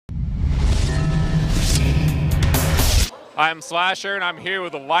I'm Slasher, and I'm here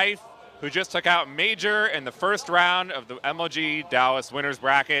with Life, who just took out MajOr in the first round of the MLG Dallas winners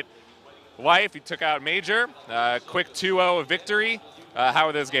bracket. Life, you took out MajOr, quick 2-0 victory. How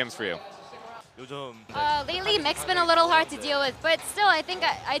are those games for you? Lately, mix's been a little hard to deal with, but still, I think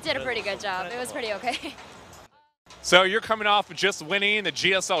I did a pretty good job. It was pretty okay. So you're coming off just winning the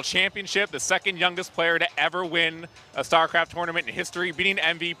GSL championship, the second youngest player to ever win a StarCraft tournament in history, beating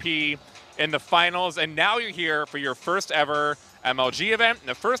MVP in the finals, and now you're here for your first ever MLG event, and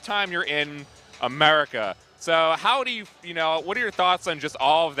the first time you're in America. So how do you, what are your thoughts on just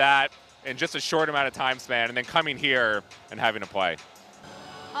all of that in just a short amount of time span, and then coming here and having to play?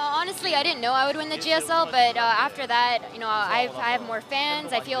 Honestly, I didn't know I would win the GSL, but after that, I have more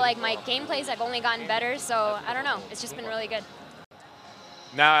fans. I feel like my gameplays have only gotten better, so I don't know. It's just been really good.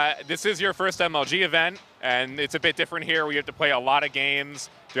 Now, this is your first MLG event, and it's a bit different here where you have to play a lot of games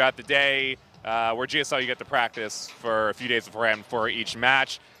throughout the day, where GSL you get to practice for a few days beforehand for each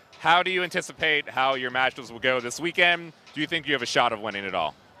match. How do you anticipate how your matches will go this weekend? Do you think you have a shot of winning it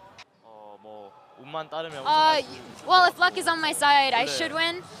all? Well, if luck is on my side, I should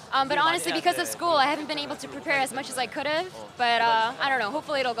win. But honestly, because of school, I haven't been able to prepare as much as I could have. But I don't know.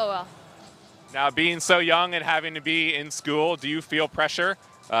 Hopefully, it'll go well. Now, being so young and having to be in school, do you feel pressure,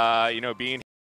 being